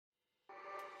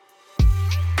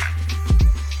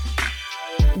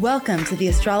Welcome to the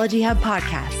Astrology Hub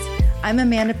podcast. I'm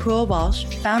Amanda Poole-Walsh,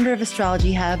 founder of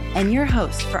Astrology Hub and your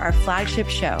host for our flagship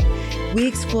show. We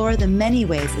explore the many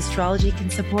ways astrology can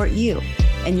support you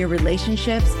in your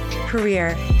relationships,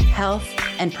 career, health,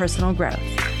 and personal growth.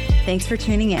 Thanks for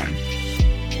tuning in.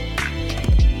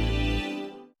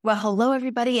 Well, hello,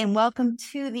 everybody, and welcome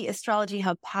to the Astrology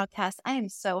Hub podcast. I am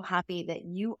so happy that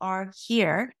you are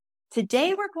here.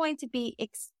 Today, we're going to be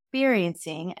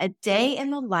experiencing a day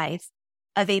in the life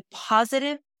of a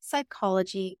positive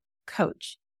psychology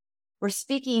coach. We're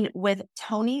speaking with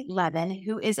Toni Levin,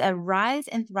 who is a Rise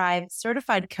and Thrive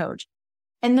certified coach.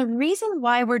 And the reason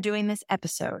why we're doing this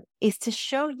episode is to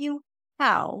show you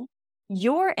how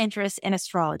your interest in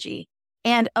astrology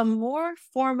and a more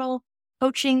formal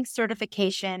coaching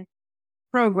certification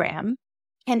program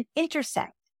can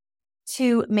intersect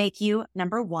to make you,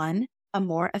 number one, a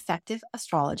more effective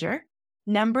astrologer,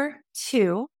 number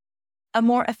two, a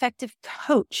more effective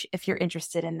coach if you're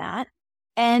interested in that,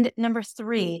 and number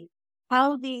three,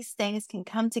 how these things can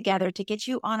come together to get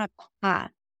you on a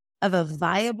path of a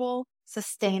viable,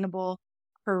 sustainable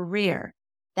career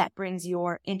that brings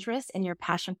your interest and your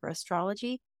passion for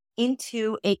astrology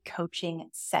into a coaching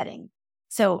setting.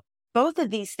 So both of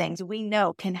these things we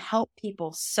know can help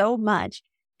people so much.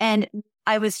 And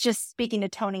I was just speaking to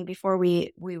Toni before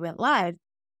we went live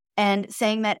and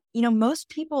saying that, most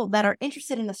people that are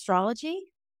interested in astrology,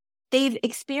 they've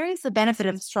experienced the benefit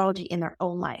of astrology in their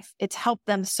own life. It's helped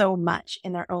them so much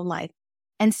in their own life.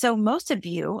 And so most of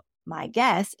you, my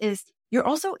guess is you're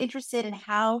also interested in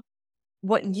how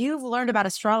what you've learned about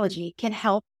astrology can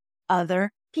help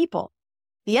other people.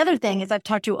 The other thing is I've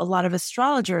talked to a lot of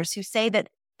astrologers who say that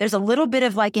there's a little bit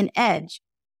of like an edge.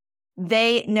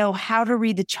 They know how to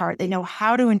read the chart. They know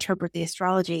how to interpret the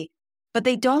astrology, but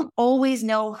they don't always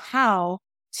know how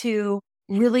to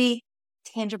really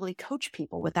tangibly coach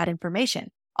people with that information.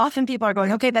 Often people are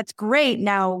going, okay, that's great.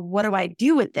 Now, what do I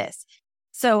do with this?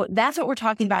 So that's what we're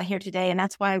talking about here today. And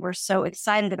that's why we're so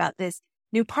excited about this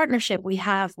new partnership we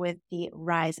have with the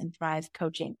Rise and Thrive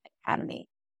Coaching Academy.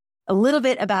 A little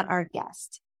bit about our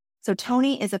guest. So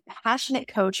Toni is a passionate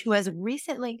coach who has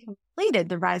recently completed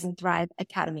the Rise and Thrive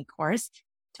Academy course.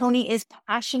 Toni is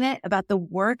passionate about the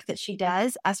work that she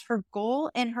does, as her goal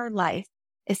in her life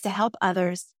is to help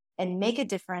others and make a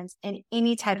difference in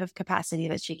any type of capacity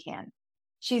that she can.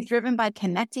 She's driven by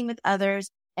connecting with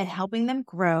others and helping them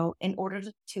grow in order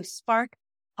to spark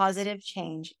positive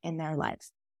change in their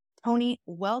lives. Toni,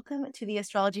 welcome to the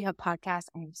Astrology Hub podcast.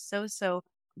 I am so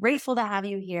grateful to have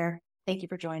you here. Thank you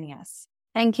for joining us.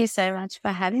 Thank you so much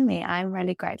for having me. I'm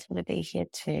really grateful to be here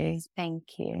too. Thank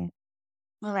you.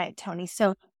 All right, Toni.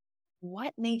 So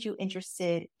what made you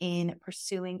interested in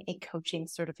pursuing a coaching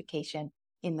certification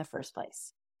in the first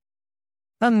place?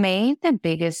 For me, the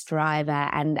biggest driver,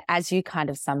 and as you kind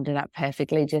of summed it up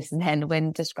perfectly just then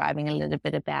when describing a little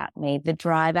bit about me, the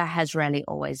driver has really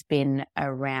always been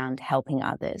around helping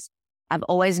others. I've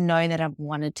always known that I've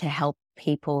wanted to help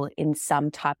people in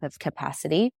some type of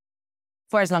capacity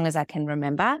for as long as I can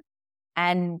remember.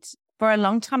 And for a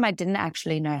long time, I didn't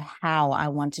actually know how I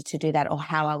wanted to do that or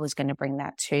how I was going to bring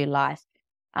that to life.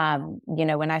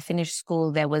 When I finished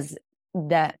school, there was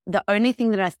the only thing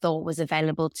that I thought was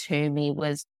available to me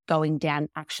was going down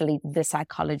actually the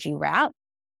psychology route,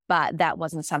 but that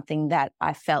wasn't something that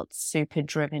I felt super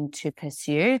driven to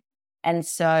pursue. And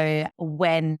so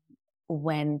when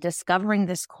discovering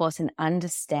this course and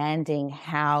understanding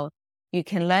how you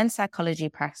can learn psychology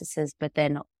practices, but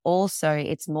then also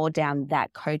it's more down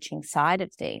that coaching side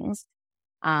of things,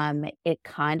 it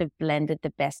kind of blended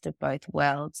the best of both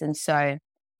worlds. And so,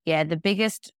 yeah, the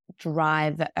biggest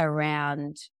drive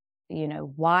around,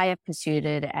 why I pursued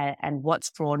it and what's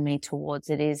drawn me towards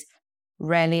it is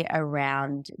really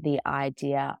around the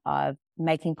idea of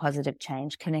making positive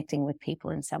change, connecting with people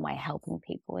in some way, helping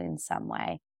people in some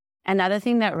way. Another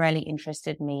thing that really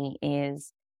interested me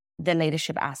is the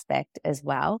leadership aspect as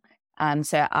well.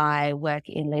 So I work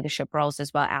in leadership roles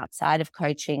as well outside of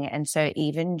coaching. And so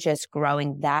even just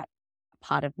growing that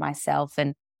part of myself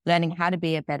and learning how to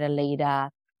be a better leader,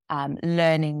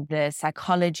 learning the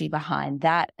psychology behind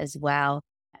that as well,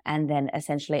 and then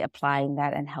essentially applying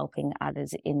that and helping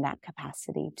others in that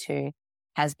capacity too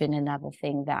has been another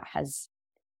thing that has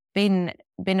been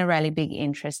a really big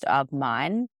interest of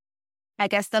mine. I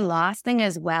guess the last thing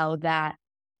as well that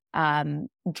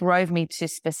drove me to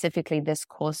specifically this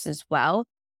course as well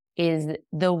is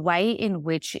the way in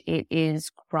which it is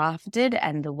crafted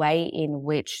and the way in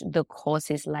which the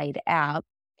course is laid out.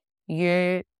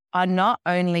 You are not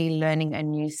only learning a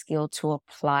new skill to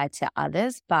apply to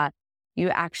others, but you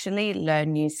actually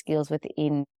learn new skills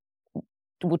within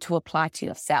to apply to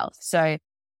yourself. So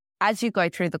as you go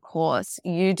through the course,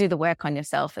 you do the work on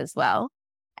yourself as well.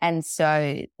 And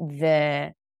so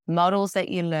the models that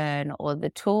you learn or the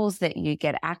tools that you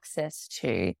get access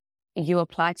to, you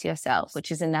apply to yourself,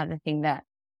 which is another thing that,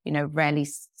 really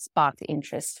sparked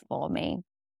interest for me.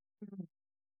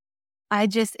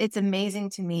 It's amazing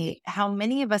to me how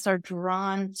many of us are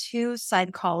drawn to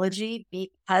psychology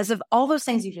because of all those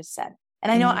things you just said.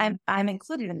 And I know I'm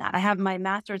included in that. I have my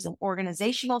master's in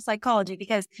organizational psychology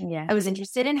because I was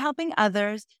interested in helping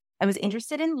others. I was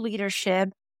interested in leadership.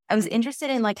 I was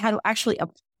interested in how to actually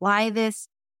apply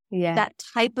that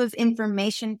type of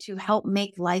information to help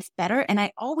make life better. And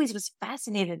I always was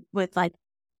fascinated with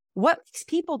what makes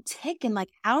people tick and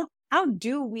how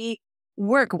do we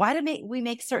work? Why do we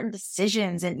make certain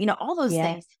decisions and, all those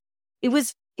things?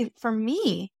 For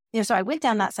me, so I went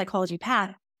down that psychology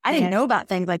path. I didn't know about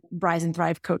things like Rise and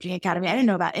Thrive Coaching Academy. I didn't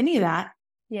know about any of that.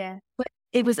 Yeah. But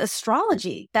it was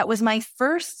astrology. That was my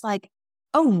first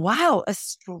oh, wow,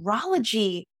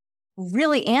 astrology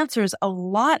really answers a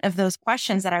lot of those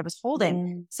questions that I was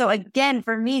holding. So again,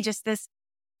 for me, just this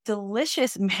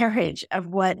delicious marriage of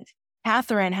what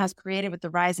Catherine has created with the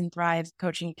Rise and Thrive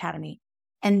Coaching Academy.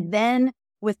 And then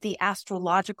with the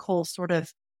astrological sort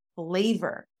of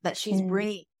flavor that she's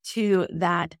bringing to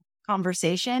that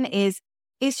conversation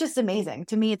it's just amazing.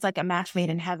 To me, it's like a match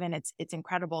made in heaven. It's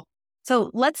incredible.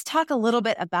 So let's talk a little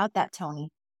bit about that, Toni.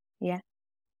 Yeah.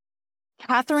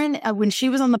 Catherine, when she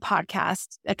was on the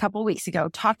podcast a couple of weeks ago,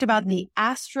 talked about the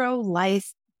Astro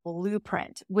Life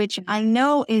Blueprint, which I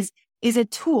know is a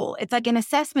tool. It's like an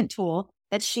assessment tool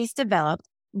that she's developed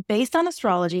based on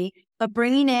astrology, but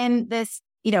bringing in this,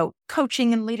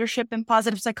 coaching and leadership and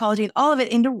positive psychology and all of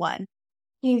it into one.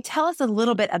 Can you tell us a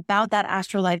little bit about that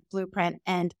Astro Life Blueprint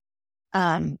and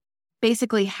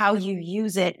basically how you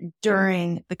use it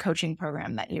during the coaching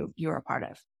program that you're a part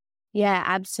of? Yeah,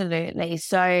 absolutely.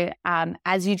 So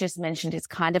as you just mentioned, it's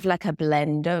kind of like a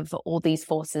blend of all these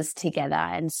forces together.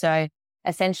 And so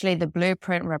essentially the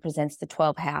blueprint represents the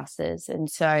 12 houses. And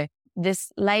so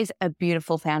this lays a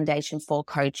beautiful foundation for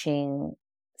coaching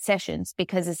sessions,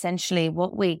 because essentially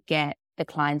what we get the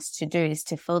clients to do is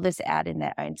to fill this out in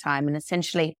their own time. And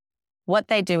essentially what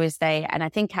they do is and I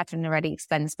think Catherine already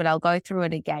explained this, but I'll go through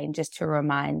it again just to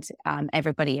remind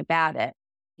everybody about it.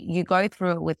 You go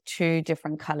through it with 2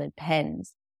 different colored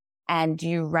pens, and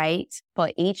you rate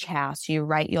for each house, you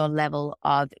rate your level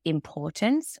of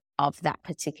importance of that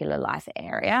particular life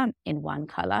area in one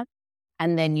color.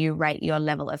 And then you rate your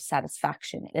level of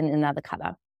satisfaction in another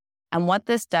color. And what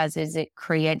this does is it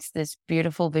creates this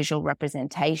beautiful visual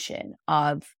representation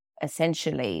of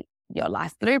essentially your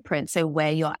life blueprint. So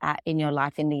where you're at in your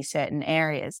life in these certain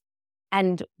areas.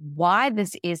 And why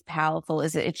this is powerful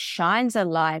is that it shines a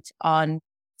light on,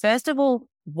 first of all,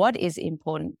 what is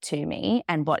important to me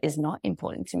and what is not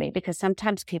important to me, because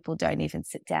sometimes people don't even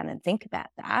sit down and think about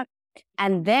that.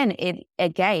 And then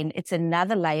it's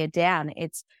another layer down.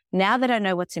 It's now that I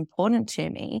know what's important to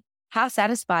me, how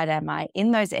satisfied am I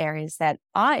in those areas that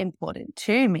are important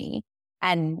to me?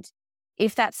 And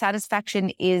if that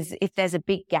satisfaction if there's a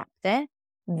big gap there,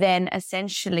 then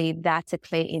essentially that's a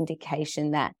clear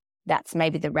indication that that's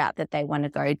maybe the route that they want to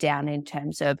go down in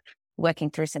terms of working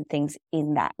through some things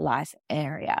in that life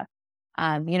area.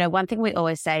 One thing we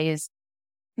always say is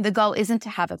the goal isn't to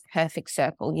have a perfect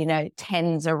circle,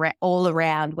 tens all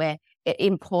around where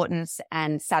importance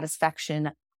and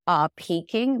satisfaction are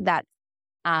peaking. That's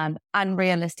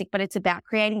unrealistic, but it's about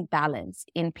creating balance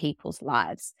in people's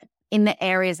lives in the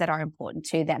areas that are important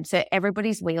to them. So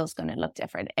everybody's wheel is going to look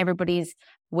different. Everybody's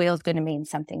wheel is going to mean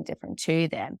something different to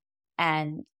them.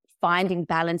 And finding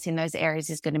balance in those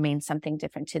areas is going to mean something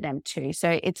different to them too.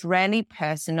 So it's really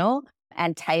personal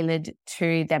and tailored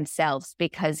to themselves,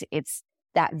 because it's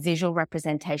that visual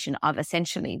representation of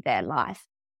essentially their life.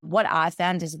 What I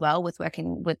found as well with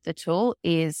working with the tool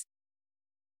is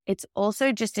it's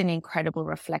also just an incredible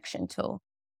reflection tool.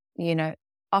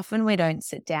 Often we don't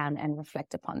sit down and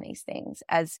reflect upon these things,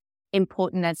 as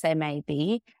important as they may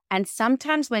be. And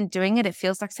sometimes when doing it, it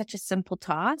feels like such a simple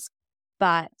task.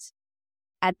 But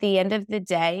at the end of the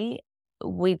day,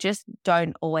 we just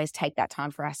don't always take that time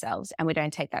for ourselves, and we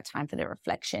don't take that time for the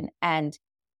reflection. And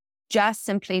just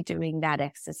simply doing that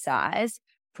exercise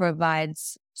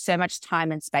provides so much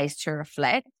time and space to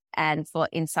reflect and for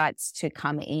insights to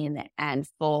come in, and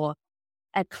for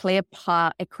a clear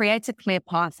path. It creates a clear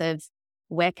path of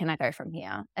where can I go from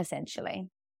here, essentially.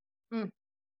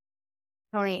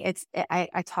 Toni,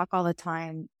 I talk all the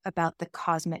time about the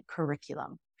cosmic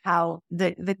curriculum, how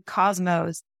the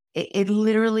cosmos, it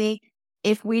literally,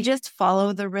 if we just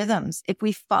follow the rhythms, if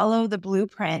we follow the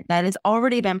blueprint that has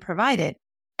already been provided,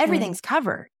 everything's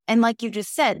covered. And like you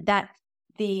just said, that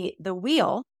the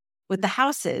wheel with the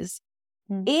houses,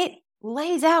 it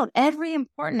lays out every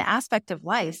important aspect of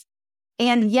life.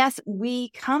 And yes, we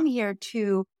come here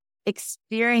to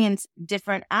experience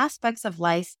different aspects of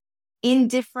life in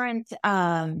different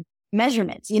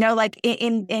measurements. Like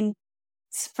in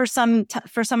for some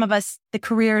of us, the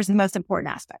career is the most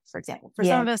important aspect. For example, for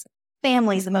some of us,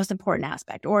 family is the most important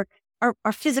aspect, or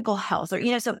our physical health,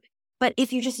 or so. But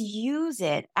if you just use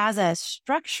it as a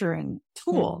structuring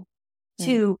tool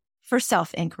for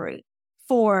self-inquiry,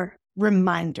 for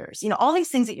reminders, all these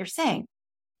things that you're saying,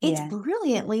 it's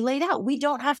brilliantly laid out. We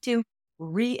don't have to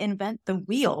reinvent the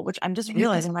wheel, which I'm just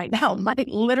realizing right now might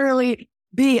literally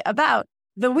be about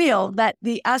the wheel that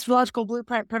the astrological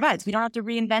blueprint provides. We don't have to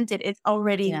reinvent it. It's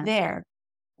already there.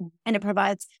 And it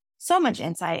provides so much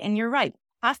insight. And you're right.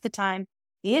 Half the time,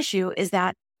 the issue is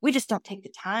that we just don't take the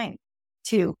time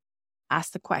to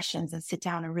ask the questions and sit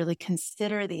down and really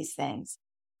consider these things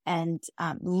and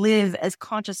live as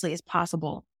consciously as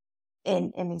possible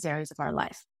in these areas of our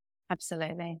life.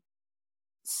 Absolutely.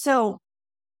 So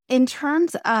in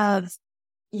terms of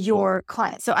your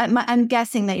clients, so I'm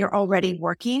guessing that you're already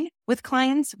working with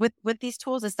clients with these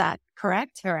tools. Is that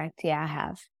correct? Correct. Yeah, I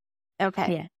have.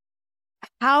 Okay. Yeah.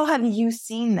 How have you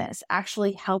seen this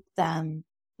actually help them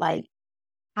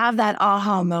have that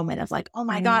aha moment of oh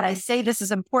my God, I say this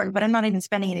is important, but I'm not even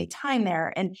spending any time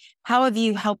there. And how have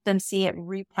you helped them see it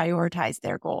reprioritize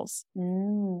their goals?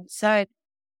 So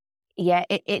yeah,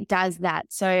 it does that.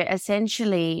 So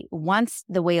essentially, once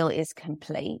the wheel is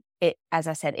complete, as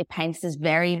I said, it paints this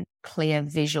very clear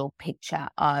visual picture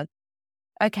of,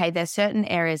 okay, there's certain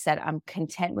areas that I'm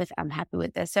content with, I'm happy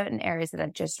with. There's certain areas that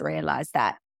I've just realized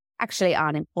that actually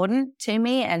aren't important to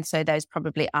me. And so those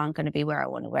probably aren't going to be where I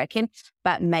want to work in.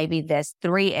 But maybe there's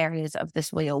 3 areas of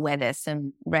this wheel where there's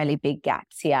some really big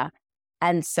gaps here.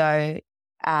 And so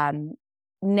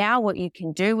now what you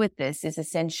can do with this is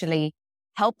essentially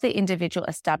help the individual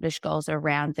establish goals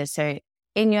around this. So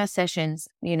in your sessions,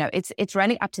 it's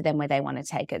really up to them where they want to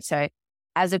take it. So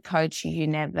as a coach, you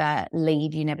never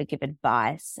lead, you never give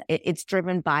advice. It's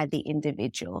driven by the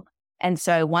individual. And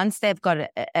so once they've got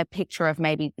a picture of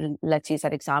maybe, let's use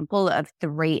that example of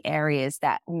 3 areas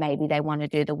that maybe they want to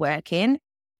do the work in,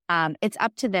 it's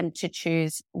up to them to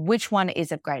choose which one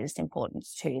is of greatest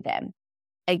importance to them.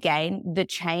 Again, the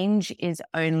change is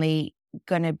only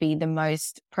going to be the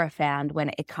most profound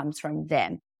when it comes from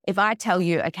them. If I tell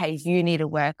you, okay, you need to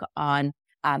work on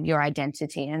your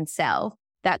identity and self,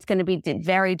 that's going to be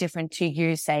very different to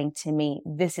you saying to me,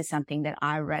 this is something that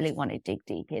I really want to dig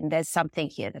deep in. There's something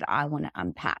here that I want to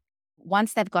unpack.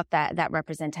 Once they've got that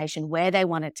representation, where they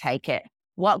want to take it,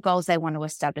 what goals they want to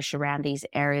establish around these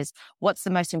areas, what's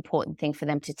the most important thing for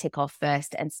them to tick off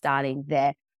first, and starting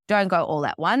there. Don't go all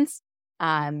at once.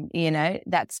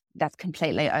 That's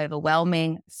completely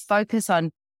overwhelming. Focus on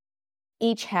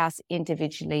each house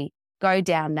individually, go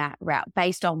down that route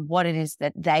based on what it is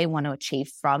that they want to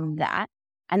achieve from that.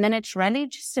 And then it's really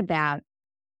just about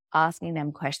asking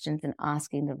them questions and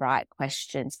asking the right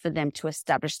questions for them to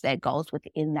establish their goals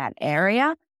within that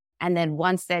area. And then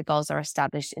once their goals are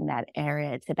established in that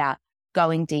area, it's about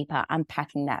going deeper,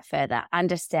 unpacking that further,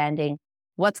 understanding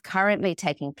what's currently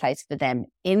taking place for them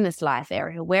in this life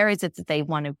area. Where is it that they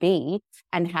want to be,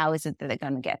 and how is it that they're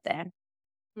going to get there?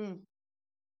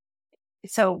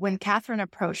 So when Catherine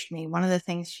approached me, one of the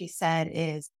things she said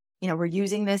is, we're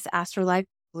using this Astrolife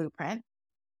blueprint,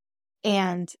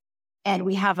 and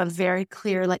we have a very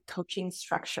clear coaching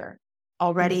structure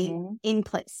already in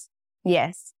place.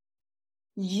 Yes.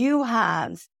 You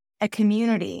have a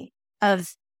community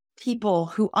of people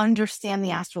who understand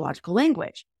the astrological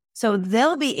language. So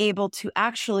they'll be able to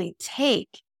actually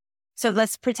so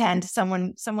let's pretend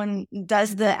someone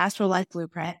does the Astrolife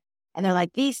blueprint and they're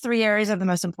like, these 3 areas are the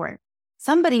most important.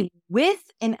 Somebody with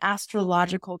an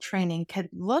astrological training could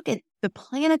look at the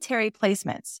planetary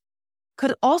placements,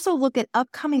 could also look at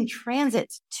upcoming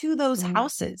transits to those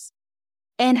houses,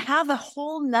 and have a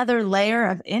whole nother layer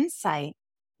of insight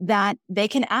that they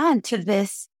can add to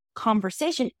this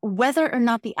conversation, whether or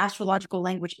not the astrological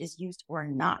language is used or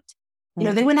not.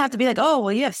 They wouldn't have to be like, oh,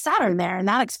 well, you have Saturn there, and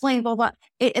that explains blah, blah.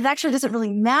 It actually doesn't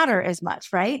really matter as much,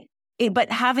 right?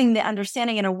 But having the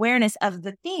understanding and awareness of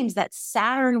the themes that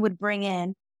Saturn would bring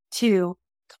in to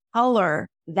color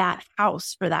that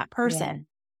house for that person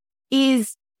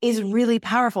is really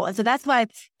powerful. And so that's why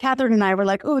Catherine and I were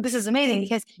like, oh, this is amazing,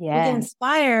 because we can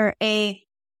inspire a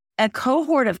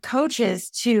cohort of coaches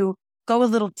to go a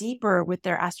little deeper with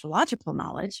their astrological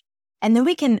knowledge. And then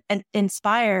we can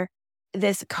inspire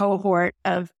this cohort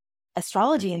of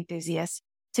astrology enthusiasts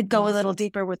to go a little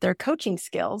deeper with their coaching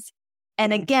skills.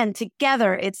 And again,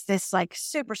 together, it's this like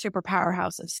super, super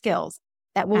powerhouse of skills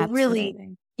that will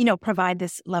really, provide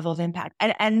this level of impact.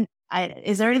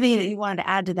 Is there anything that you wanted to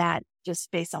add to that just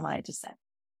based on what I just said?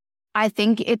 I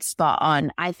think it's spot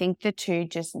on. I think the two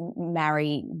just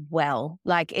marry well.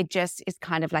 Like it just is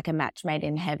kind of like a match made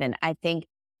in heaven. I think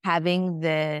having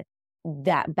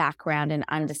that background and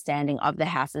understanding of the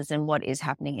houses and what is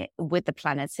happening with the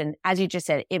planets. And as you just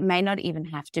said, it may not even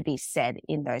have to be said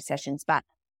in those sessions, but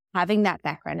having that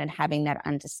background and having that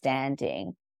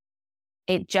understanding,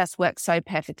 it just works so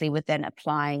perfectly with then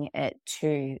applying it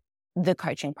to the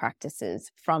coaching practices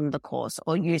from the course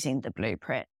or using the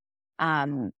blueprint.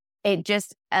 It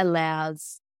just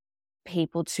allows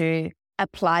people to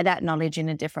apply that knowledge in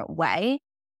a different way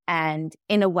and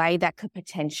in a way that could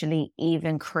potentially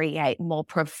even create more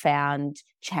profound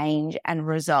change and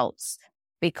results.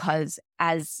 Because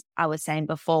as I was saying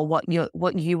before, what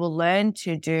you will learn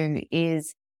to do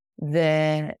is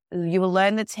you will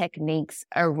learn the techniques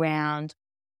around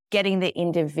getting the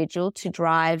individual to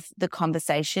drive the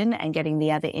conversation and getting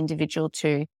the other individual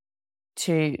to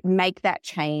make that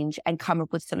change and come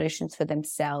up with solutions for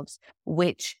themselves,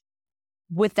 which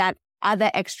with that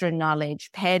other extra knowledge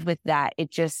paired with that,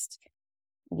 it just,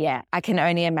 I can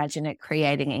only imagine it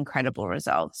creating incredible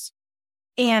results.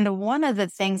 And one of the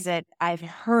things that I've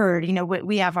heard,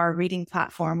 we have our reading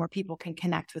platform where people can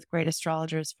connect with great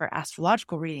astrologers for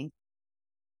astrological reading.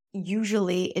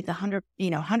 Usually it's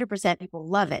 100% people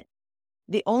love it.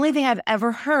 The only thing I've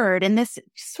ever heard, and this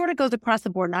sort of goes across the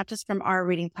board, not just from our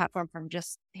reading platform, from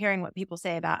just hearing what people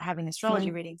say about having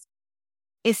astrology readings,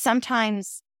 is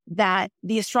sometimes that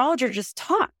the astrologer just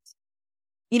talks.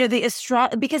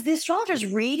 Because the astrologer's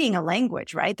reading a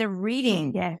language, right? They're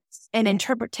reading and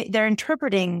they're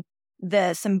interpreting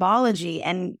the symbology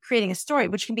and creating a story,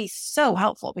 which can be so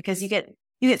helpful because you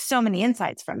get so many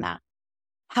insights from that.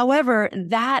 However,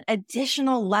 that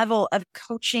additional level of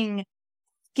coaching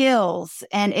skills,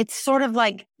 and it's sort of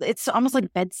like, it's almost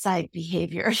like bedside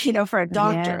behavior, for a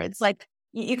doctor. It's like,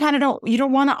 you kind of you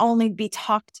don't want to only be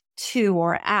talked to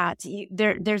or at.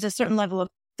 There's a certain level of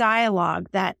dialogue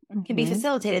that can be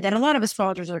facilitated that a lot of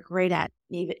astrologers are great at,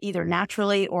 either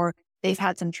naturally or they've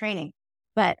had some training.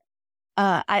 But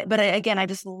I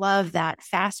just love that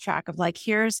fast track of like,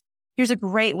 here's a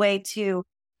great way to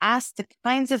ask the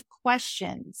kinds of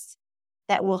questions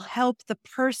that will help the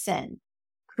person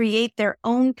create their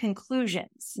own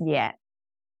conclusions. Yeah.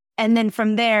 And then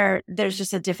from there, there's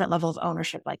just a different level of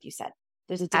ownership, like you said.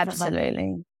 There's a different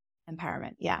level of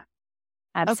empowerment. Yeah.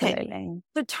 Absolutely. Okay.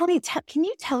 So Toni, can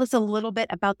you tell us a little bit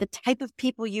about the type of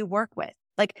people you work with?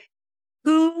 Like,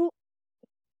 who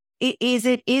is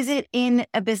it? Is it in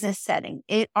a business setting?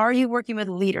 Are you working with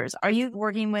leaders? Are you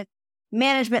working with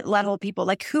management level people?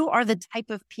 Like, who are the type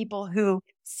of people who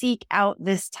seek out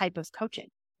this type of coaching?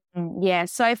 Yeah,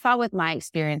 so far with my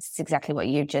experience, it's exactly what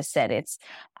you've just said. It's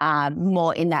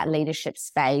more in that leadership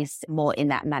space, more in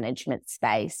that management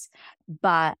space.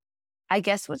 But I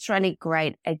guess what's really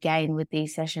great again with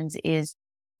these sessions is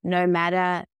no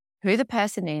matter who the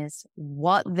person is,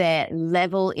 what their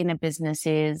level in a business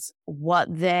is, what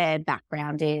their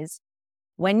background is,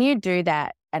 when you do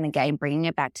that, and again, bringing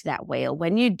it back to that wheel,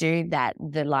 when you do that,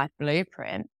 the life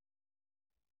blueprint,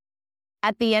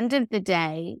 at the end of the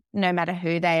day, no matter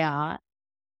who they are,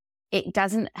 it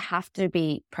doesn't have to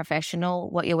be professional,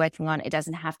 what you're working on. It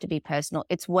doesn't have to be personal.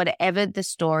 It's whatever the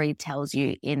story tells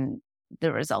you in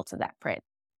the results of that print.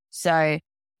 So,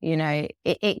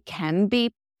 it can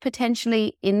be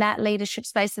potentially in that leadership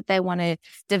space that they want to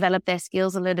develop their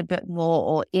skills a little bit more,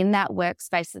 or in that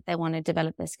workspace that they want to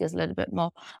develop their skills a little bit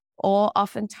more. Or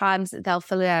oftentimes they'll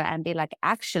fill it out and be like,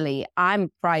 actually,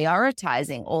 I'm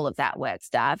prioritizing all of that work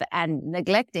stuff and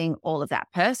neglecting all of that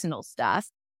personal stuff,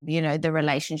 the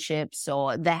relationships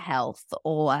or the health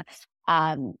or,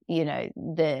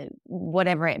 the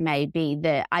whatever it may be,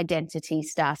 the identity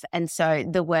stuff. And so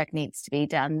the work needs to be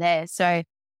done there. So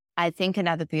I think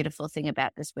another beautiful thing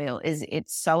about this wheel is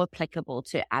it's so applicable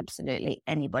to absolutely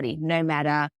anybody, no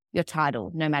matter your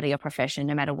title, no matter your profession,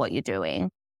 no matter what you're doing.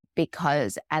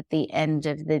 Because at the end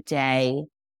of the day,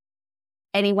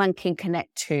 anyone can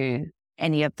connect to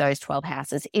any of those 12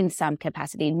 houses in some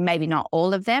capacity, maybe not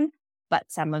all of them,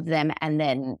 but some of them, and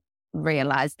then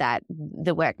realize that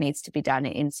the work needs to be done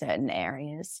in certain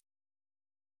areas.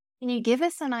 Can you give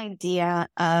us an idea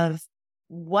of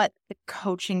what the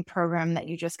coaching program that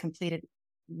you just completed,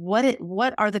 what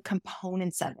are the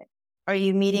components of it? Are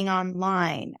you meeting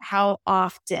online? How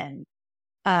often?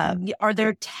 Are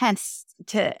there tests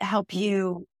to help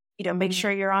you, make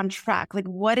sure you're on track? Like,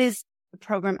 what is the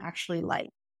program actually like?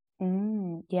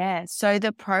 Yeah. So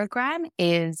the program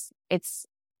it's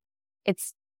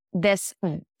there's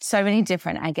so many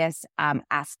different, I guess,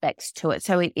 aspects to it.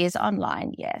 So it is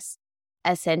online, yes.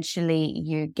 Essentially,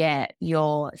 you get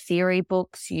your theory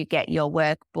books, you get your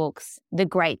workbooks. The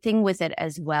great thing with it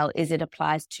as well is it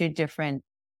applies to different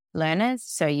learners.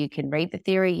 So you can read the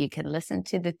theory, you can listen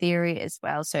to the theory as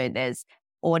well. So there's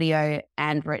audio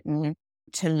and written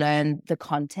to learn the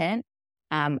content.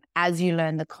 As you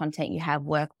learn the content, you have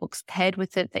workbooks paired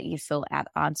with it that you fill out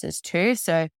answers to.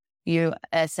 So you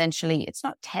essentially, it's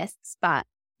not tests, but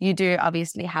you do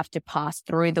obviously have to pass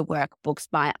through the workbooks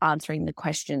by answering the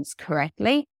questions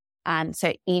correctly.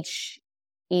 So each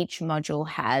module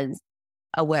has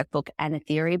a workbook and a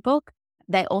theory book.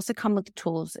 They also come with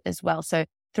tools as well. So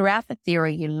throughout the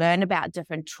theory, you learn about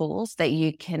different tools that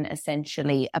you can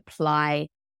essentially apply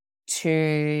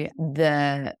to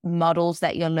the models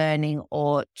that you're learning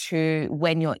or to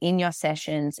when you're in your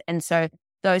sessions. And so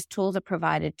those tools are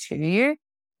provided to you.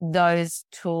 Those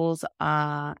tools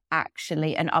are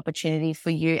actually an opportunity for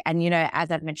you. And,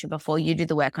 as I've mentioned before, you do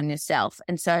the work on yourself.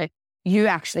 And so you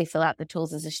actually fill out the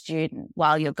tools as a student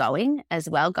while you're going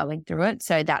through it.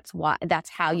 So that's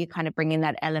how you kind of bring in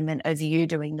that element of you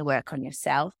doing the work on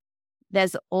yourself.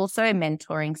 There's also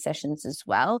mentoring sessions as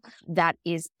well that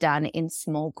is done in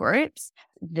small groups.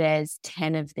 There's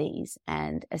 10 of these.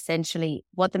 And essentially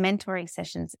what the mentoring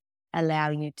sessions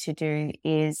allow you to do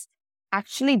is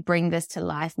actually bring this to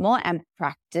life more and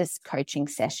practice coaching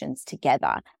sessions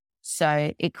together.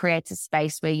 So it creates a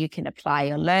space where you can apply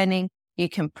your learning, you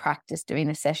can practice doing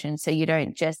the session. So you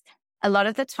don't just, a lot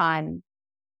of the time,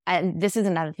 and this is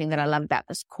another thing that I love about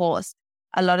this course,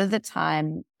 a lot of the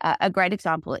time, a great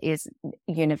example is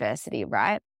university,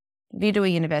 right? If you do a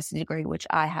university degree, which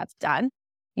I have done,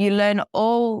 you learn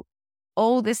all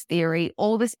this theory,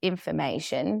 all this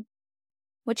information,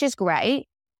 which is great,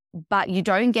 but you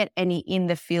don't get any in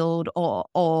the field or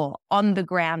on the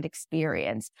ground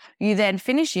experience. You then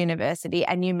finish university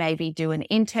and you maybe do an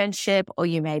internship or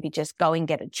you maybe just go and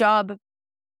get a job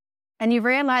and you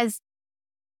realize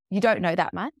you don't know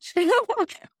that much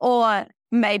or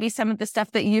maybe some of the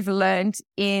stuff that you've learned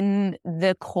in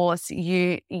the course,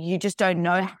 you just don't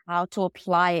know how to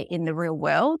apply it in the real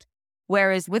world.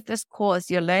 Whereas with this course,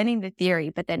 you're learning the theory,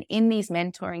 but then in these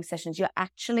mentoring sessions, you're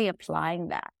actually applying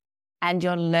that. And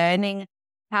you're learning,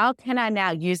 how can I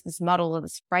now use this model or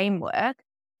this framework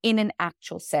in an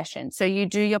actual session? So you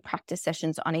do your practice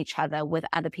sessions on each other with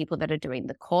other people that are doing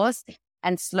the course.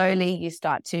 And slowly you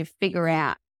start to figure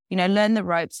out, learn the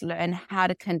ropes, learn how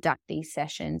to conduct these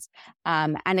sessions.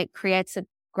 And it creates a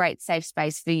great safe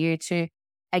space for you to,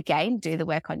 again, do the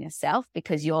work on yourself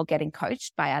because you're getting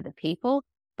coached by other people,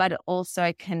 but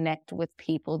also connect with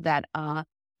people that are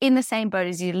in the same boat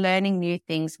as you, learning new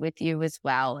things with you as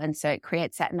well. And so it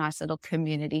creates that nice little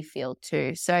community feel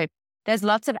too. So there's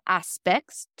lots of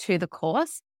aspects to the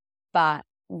course, but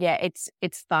yeah, it's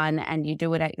fun and you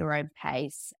do it at your own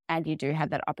pace and you do have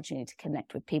that opportunity to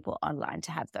connect with people online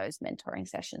to have those mentoring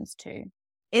sessions too.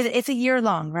 It's a year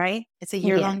long, right? It's a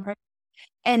year long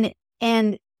program.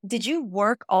 And did you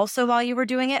work also while you were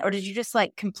doing it or did you just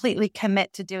completely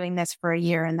commit to doing this for a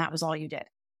year and that was all you did?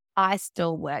 I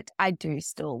do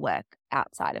still work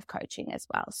outside of coaching as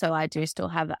well. So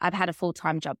I've had a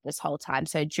full-time job this whole time.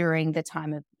 So during the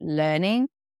time of learning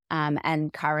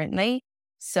and currently.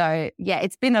 So yeah,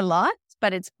 it's been a lot,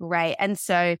 but it's great. And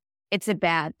so it's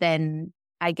about then,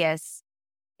 I guess,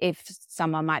 if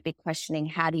someone might be questioning,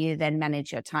 how do you then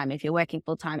manage your time if you're working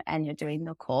full-time and you're doing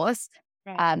the course?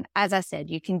 Right. As I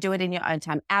said, you can do it in your own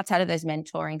time outside of those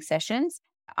mentoring sessions.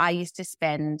 I used to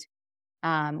spend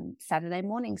Saturday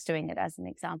mornings doing it as an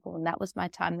example. And that was my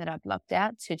time that I blocked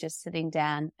out to just sitting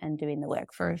down and doing the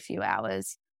work for a few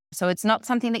hours. So it's not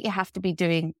something that you have to be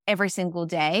doing every single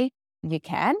day. You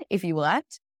can if you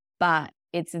want, but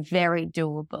it's very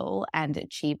doable and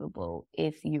achievable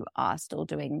if you are still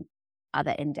doing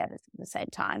other endeavors at the same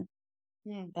time.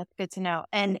 Yeah, that's good to know.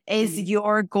 And is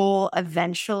your goal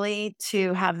eventually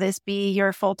to have this be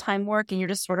your full-time work and you're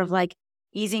just sort of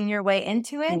easing your way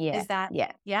into it? Yeah. Is that?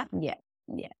 Yeah. Yeah. Yeah.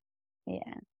 Yeah.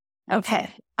 Yeah. Okay.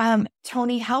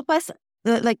 Toni, help us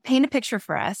paint a picture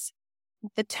for us.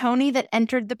 The Toni that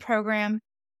entered the program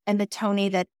and the Toni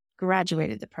that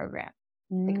graduated the program.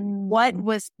 What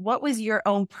was your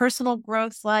own personal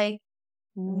growth like?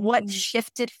 What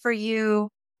shifted for you?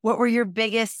 What were your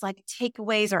biggest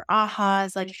takeaways or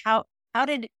ahas? How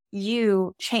did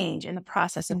you change in the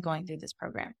process of going through this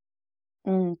program?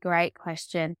 Great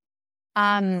question.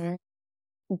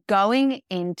 Going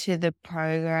into the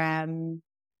program,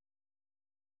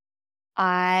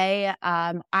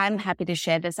 I'm happy to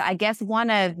share this. I guess one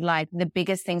of the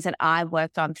biggest things that I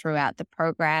worked on throughout the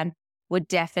program would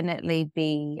definitely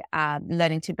be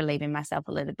learning to believe in myself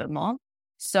a little bit more.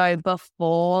 So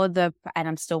and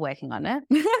I'm still working on it,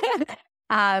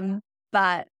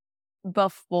 but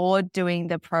before doing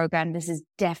the program, this is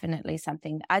definitely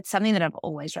something that I've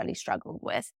always really struggled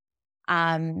with.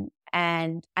 And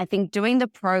I think doing the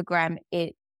program,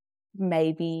 it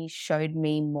maybe showed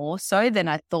me more so than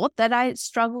I thought that I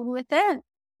struggled with it.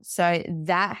 So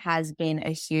that has been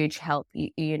a huge help,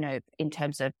 in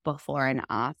terms of before and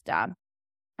after.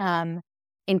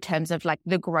 In terms of like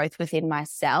the growth within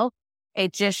myself,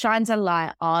 it just shines a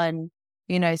light on,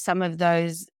 some of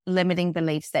those limiting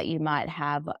beliefs that you might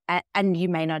have, and you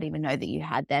may not even know that you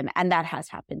had them. And that has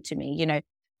happened to me,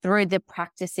 through the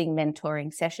practicing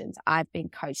mentoring sessions. I've been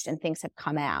coached and things have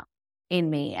come out in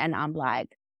me. And I'm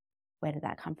like, where did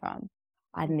that come from?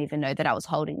 I didn't even know that I was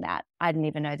holding that. I didn't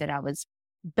even know that I was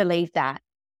believed that.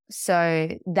 So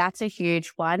that's a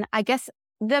huge one. I guess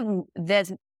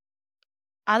there's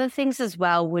other things as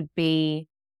well would be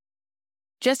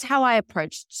just how I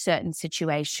approached certain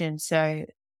situations. So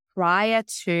prior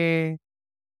to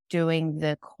doing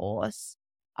the course,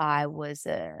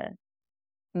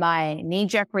 my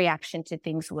knee-jerk reaction to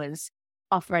things was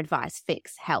offer advice,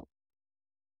 fix, help.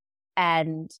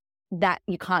 And that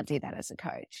you can't do that as a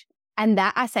coach. And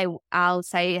that I'll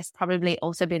say has probably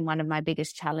also been one of my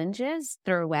biggest challenges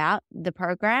throughout the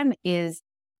program is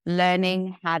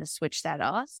learning how to switch that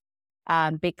off.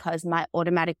 Because my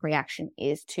automatic reaction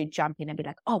is to jump in and be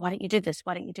like, oh, why don't you do this?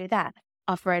 Why don't you do that?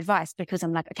 Offer advice, because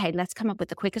I'm like, okay, let's come up with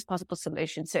the quickest possible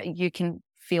solution so you can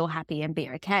feel happy and be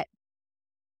okay.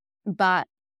 But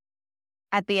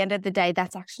at the end of the day,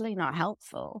 that's actually not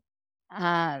helpful.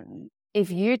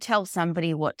 If you tell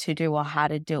somebody what to do or how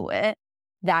to do it,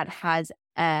 that has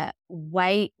a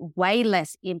way, way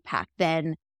less impact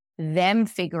than them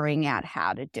figuring out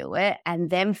how to do it and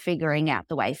them figuring out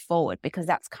the way forward, because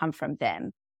that's come from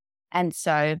them. And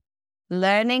so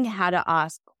learning how to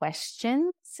ask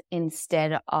questions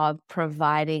instead of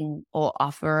providing or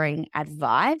offering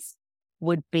advice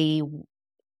would be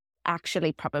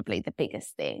actually probably the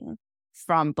biggest thing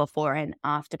from before and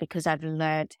after, because I've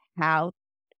learned how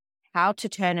to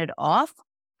turn it off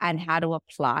and how to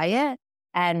apply it.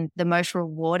 And the most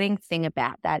rewarding thing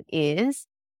about that is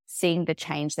seeing the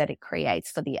change that it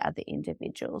creates for the other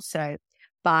individuals. So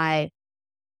by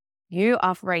you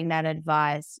offering that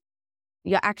advice,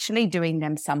 you're actually doing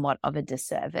them somewhat of a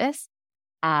disservice.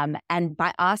 And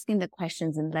by asking the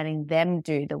questions and letting them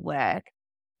do the work,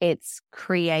 it's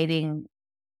creating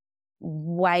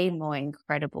way more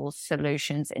incredible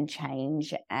solutions and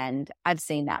change. And I've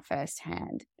seen that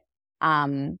firsthand.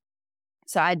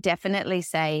 So I definitely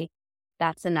say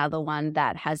that's another one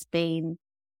that has been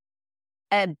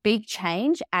a big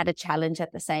change and a challenge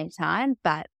at the same time,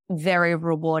 but very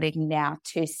rewarding now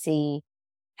to see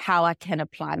how I can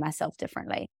apply myself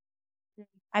differently.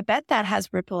 I bet that has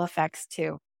ripple effects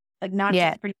too, like not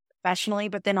just professionally,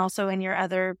 but then also in your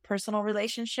other personal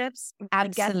relationships.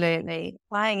 Absolutely.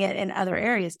 Applying it in other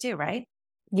areas too, right?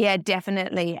 Yeah,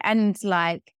 definitely. And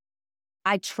like,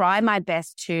 I try my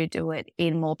best to do it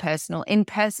in more personal. In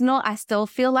personal, I still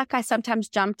feel like I sometimes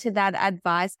jump to that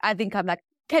advice. I think I'm like,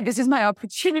 okay, this is my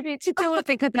opportunity to do it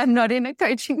because I'm not in a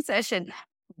coaching session.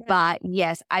 But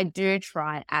yes, I do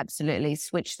try absolutely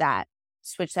switch that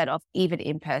off even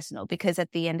in personal, because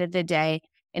at the end of the day,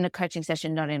 in a coaching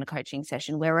session, not in a coaching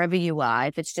session, wherever you are,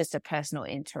 if it's just a personal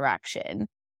interaction,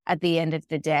 at the end of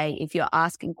the day, if you're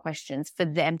asking questions for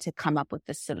them to come up with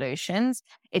the solutions,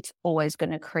 it's always going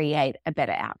to create a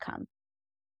better outcome.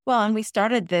 Well, and we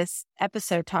started this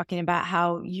episode talking about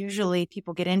how usually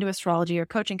people get into astrology or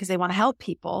coaching because they want to help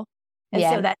people. And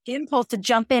so that impulse to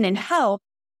jump in and help,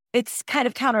 it's kind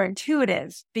of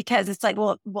counterintuitive, because it's like,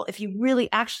 well, if you really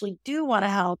actually do want to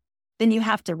help, then you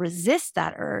have to resist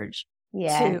that urge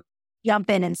to jump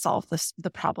in and solve the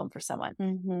problem for someone.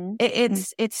 Mm-hmm.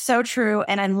 It's so true.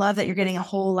 And I love that you're getting a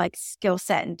whole like skill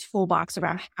set and toolbox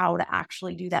around how to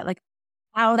actually do that. Like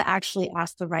how to actually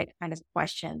ask the right kind of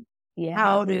question,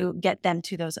 how to get them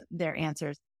to their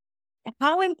answers.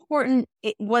 How important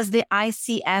was the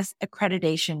ICS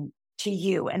accreditation to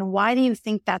you? And why do you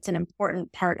think that's an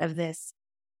important part of this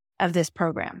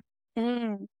program?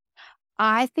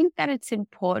 I think that it's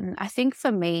important. I think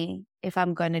for me, if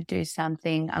I'm going to do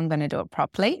something, I'm going to do it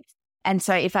properly. And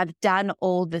so if I've done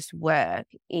all this work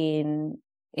in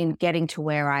getting to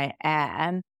where I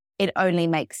am, it only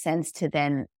makes sense to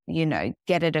then,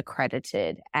 get it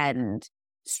accredited and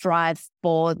strive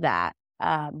for that,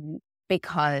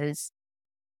 because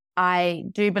I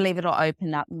do believe it'll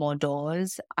open up more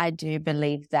doors. I do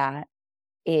believe that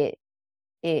it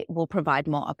will provide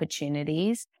more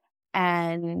opportunities.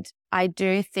 And I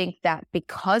do think that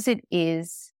because the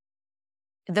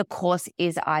course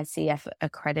is ICF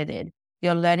accredited,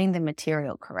 you're learning the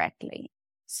material correctly.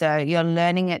 So you're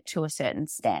learning it to a certain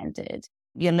standard.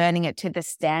 You're learning it to the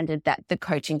standard that the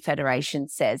Coaching Federation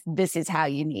says, this is how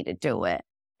you need to do it.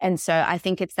 And so I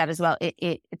think it's that as well.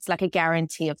 It's like a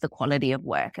guarantee of the quality of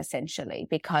work, essentially,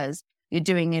 because you're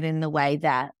doing it in the way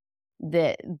that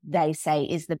they say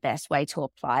is the best way to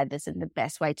apply this and the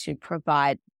best way to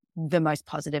provide the most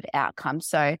positive outcome.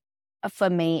 So for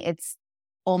me, it's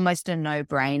almost a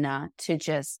no-brainer to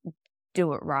just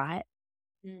do it right.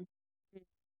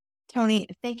 Toni,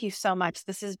 thank you so much.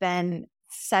 This has been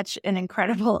such an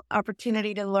incredible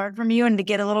opportunity to learn from you and to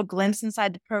get a little glimpse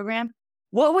inside the program.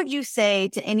 What would you say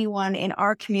to anyone in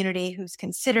our community who's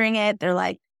considering it? They're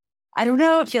like, I don't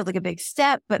know, it feels like a big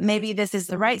step, but maybe this is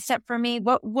the right step for me.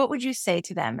 What would you say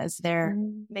to them as they're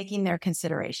making their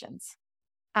considerations?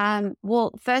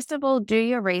 Well, first of all, do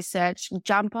your research,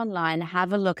 jump online,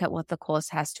 have a look at what the course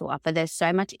has to offer. There's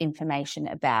so much information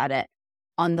about it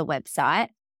on the website.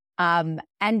 And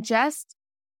just,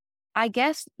 I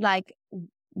guess, like,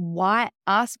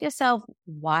 ask yourself,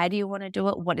 why do you want to do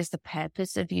it? What is the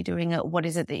purpose of you doing it? What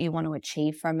is it that you want to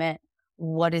achieve from it?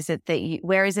 Where is it that you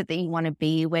want to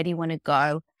be? Where do you want to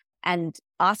go? And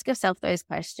ask yourself those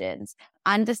questions.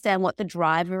 Understand what the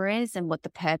driver is and what the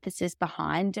purpose is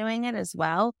behind doing it as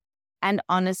well. And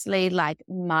honestly, like,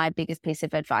 my biggest piece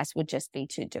of advice would just be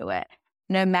to do it.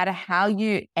 No matter how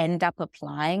you end up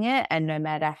applying it and no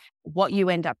matter what you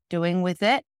end up doing with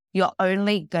it, you're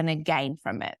only going to gain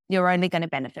from it. You're only going to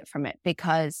benefit from it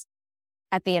because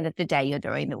at the end of the day, you're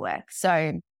doing the work.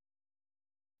 So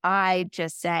I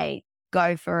just say,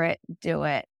 go for it, do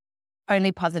it.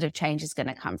 Only positive change is going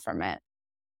to come from it.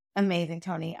 Amazing,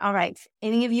 Toni. All right.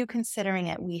 Any of you considering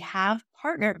it, we have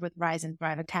partnered with Rise and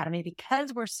Thrive Academy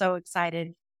because we're so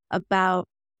excited about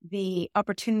the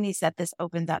opportunities that this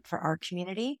opens up for our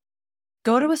community.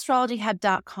 Go to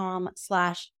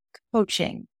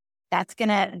astrologyhub.com/coaching. That's going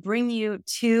to bring you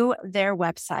to their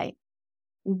website.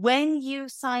 When you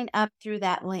sign up through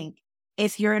that link,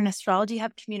 if you're an Astrology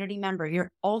Hub community member,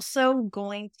 you're also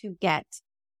going to get,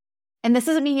 and this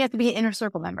doesn't mean you have to be an Inner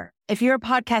Circle member. If you're a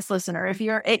podcast listener, if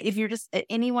you're just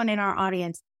anyone in our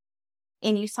audience,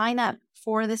 and you sign up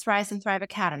for this Rise and Thrive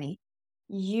Academy,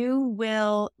 you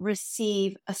will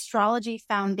receive Astrology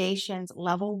Foundations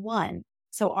Level 1.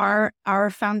 So our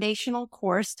foundational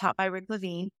course taught by Rick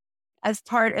Levine as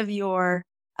part of your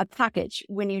package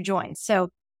when you join. So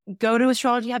go to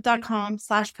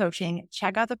astrologyhub.com/coaching,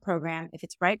 check out the program. If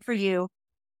it's right for you,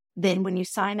 then when you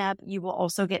sign up, you will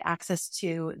also get access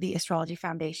to the Astrology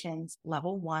Foundations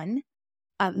Level 1.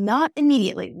 Not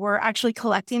immediately. We're actually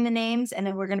collecting the names and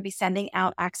then we're going to be sending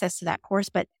out access to that course.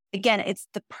 But again, it's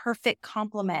the perfect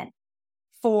complement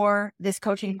for this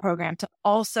coaching program to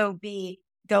also be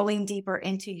going deeper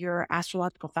into your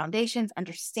astrological foundations,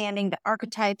 understanding the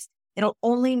archetypes. It'll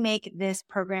only make this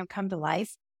program come to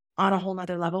life on a whole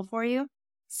nother level for you.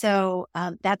 So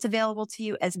that's available to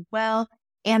you as well.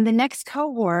 And the next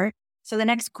cohort, so the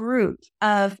next group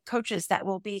of coaches that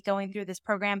will be going through this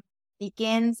program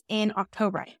begins in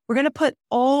October. We're going to put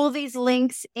all these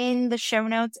links in the show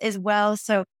notes as well.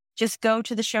 So just go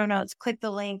to the show notes, click the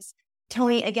links.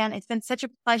 Toni, again, it's been such a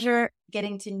pleasure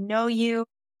getting to know you,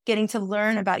 getting to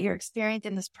learn about your experience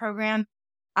in this program.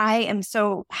 I am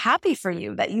so happy for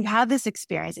you that you had this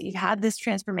experience, that you've had this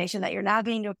transformation, that you're now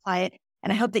getting to apply it.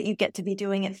 And I hope that you get to be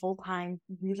doing it full time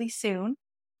really soon.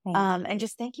 And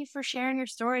just thank you for sharing your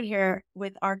story here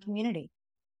with our community.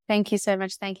 Thank you so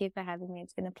much. Thank you for having me.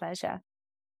 It's been a pleasure.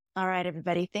 All right,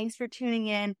 everybody. Thanks for tuning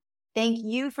in. Thank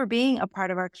you for being a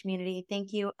part of our community.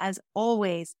 Thank you, as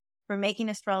always, for making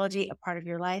astrology a part of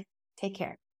your life. Take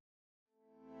care.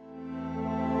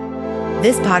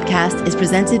 This podcast is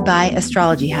presented by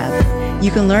Astrology Hub.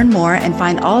 You can learn more and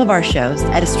find all of our shows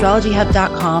at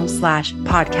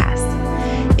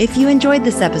astrologyhub.com/podcast. If you enjoyed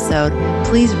this episode,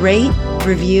 please rate,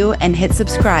 review, and hit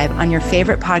subscribe on your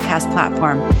favorite podcast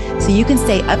platform so you can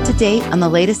stay up to date on the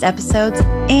latest episodes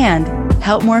and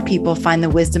help more people find the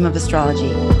wisdom of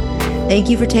astrology. Thank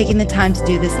you for taking the time to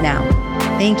do this now.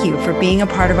 Thank you for being a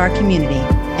part of our community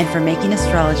and for making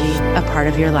astrology a part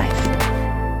of your life.